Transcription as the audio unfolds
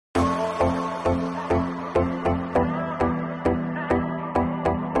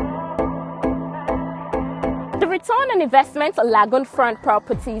on investment on Lagoon front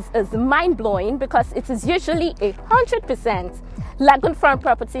properties is mind-blowing because it is usually 100%. Lagoon front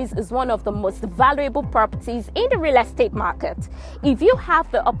properties is one of the most valuable properties in the real estate market. If you have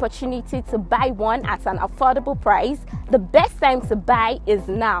the opportunity to buy one at an affordable price, the best time to buy is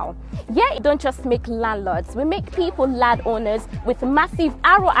now. Here, we don't just make landlords, we make people landowners with massive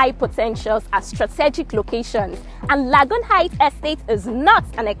ROI potentials at strategic locations, and Lagoon Heights Estate is not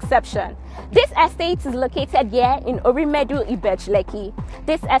an exception. This estate is located here in ORIMEDU, IBEJU Lekki.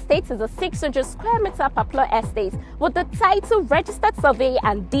 This estate is a 600 square meter popular estate with the title Registered Survey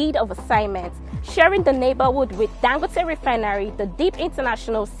and Deed of Assignment, sharing the neighborhood with Dangote Refinery, the Deep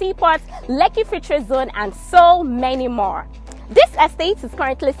International Seaport, Lekki Free Trade Zone, and so many more. This estate is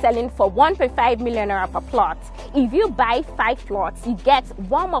currently selling for 1.5 million naira per plot. If you buy 5 plots, you get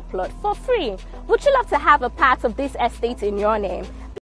one more plot for free. Would you love to have a part of this estate in your name?